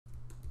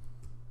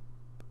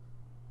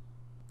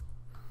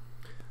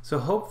So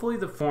hopefully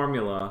the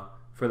formula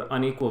for the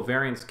unequal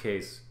variance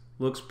case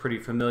looks pretty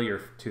familiar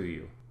to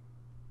you.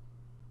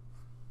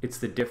 It's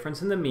the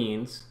difference in the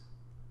means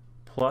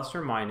plus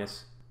or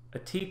minus a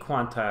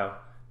t-quantile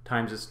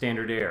times a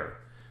standard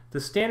error. The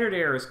standard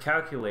error is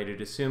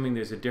calculated assuming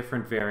there's a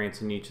different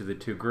variance in each of the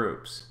two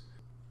groups.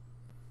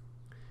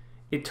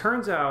 It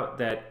turns out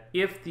that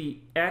if the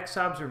x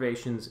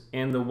observations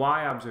and the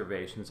y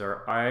observations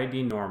are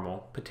IID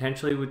normal,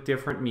 potentially with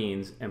different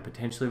means and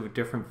potentially with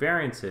different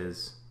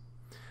variances,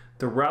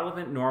 the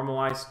relevant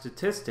normalized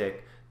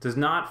statistic does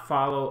not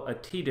follow a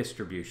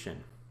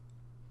t-distribution.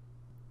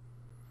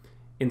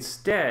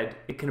 Instead,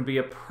 it can be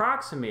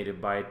approximated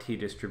by a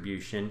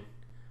t-distribution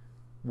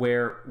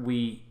where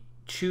we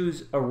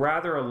choose a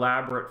rather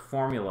elaborate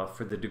formula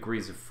for the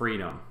degrees of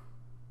freedom.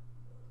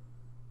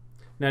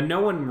 Now, no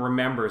one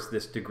remembers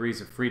this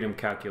degrees of freedom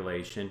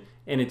calculation,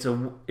 and it's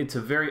a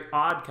very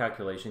odd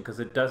calculation because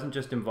it doesn't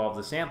just involve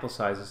the sample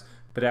sizes,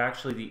 but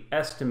actually the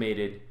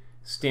estimated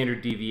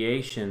standard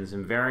deviations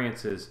and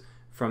variances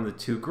from the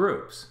two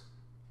groups.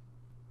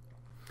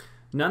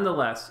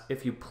 Nonetheless,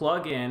 if you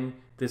plug in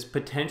this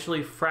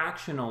potentially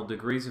fractional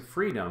degrees of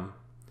freedom,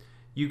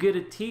 you get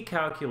a t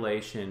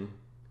calculation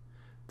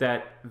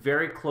that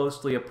very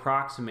closely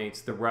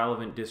approximates the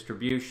relevant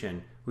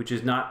distribution, which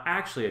is not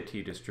actually a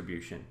t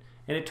distribution.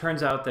 And it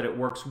turns out that it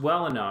works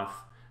well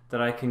enough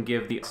that I can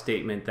give the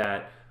statement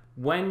that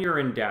when you're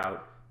in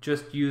doubt,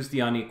 just use the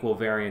unequal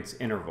variance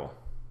interval.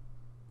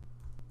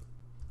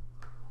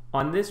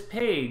 On this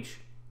page,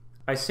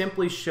 I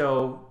simply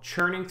show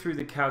churning through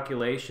the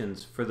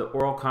calculations for the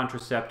oral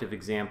contraceptive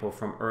example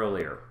from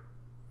earlier.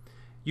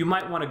 You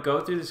might want to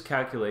go through this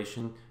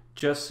calculation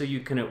just so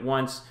you can at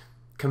once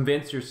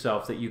convince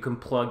yourself that you can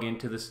plug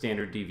into the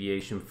standard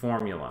deviation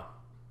formula.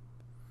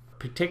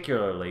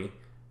 Particularly,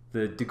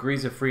 the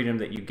degrees of freedom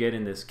that you get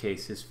in this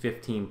case is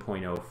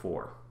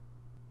 15.04.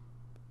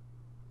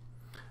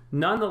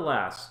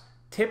 Nonetheless,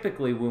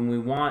 typically when we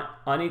want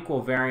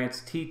unequal variance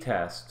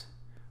t-test,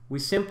 we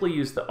simply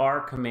use the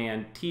R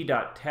command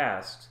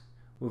t.test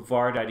with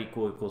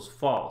var.equal =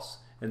 false,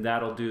 and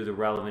that'll do the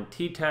relevant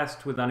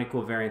t-test with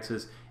unequal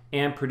variances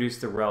and produce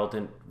the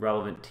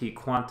relevant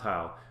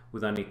t-quantile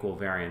with unequal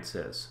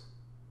variances.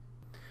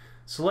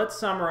 So let's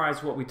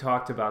summarize what we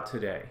talked about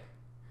today.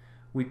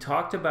 We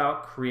talked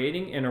about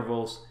creating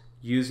intervals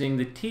using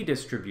the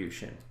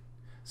t-distribution,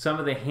 some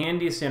of the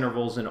handiest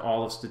intervals in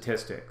all of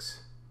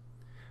statistics.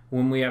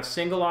 When we have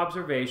single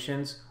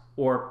observations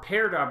or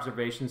paired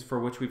observations for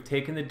which we've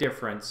taken the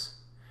difference,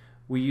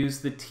 we use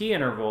the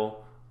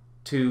t-interval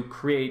to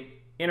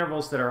create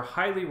intervals that are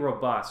highly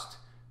robust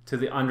to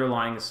the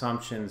underlying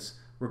assumptions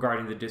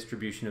regarding the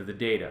distribution of the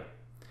data.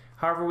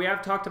 However, we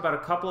have talked about a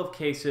couple of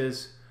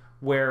cases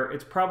where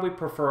it's probably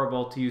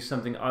preferable to use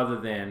something other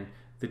than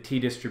the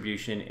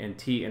t-distribution and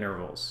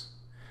t-intervals.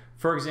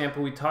 For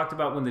example, we talked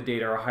about when the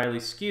data are highly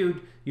skewed,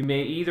 you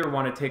may either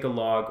want to take a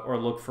log or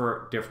look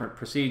for different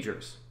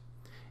procedures.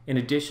 In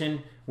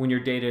addition, when your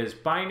data is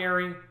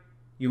binary,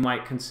 you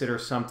might consider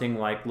something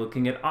like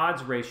looking at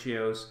odds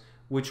ratios,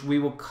 which we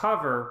will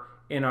cover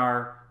in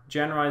our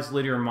generalized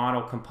linear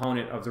model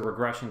component of the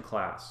regression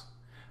class.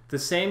 The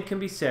same can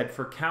be said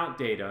for count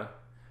data,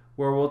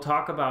 where we'll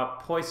talk about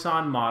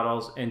Poisson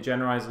models and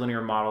generalized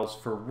linear models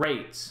for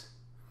rates,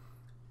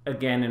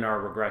 again in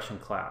our regression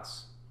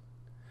class.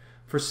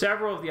 For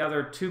several of the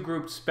other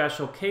two-group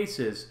special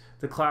cases,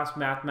 the class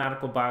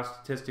Mathematical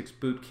Biostatistics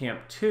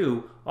Bootcamp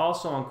 2,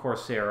 also on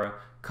Coursera,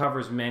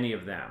 covers many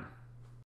of them.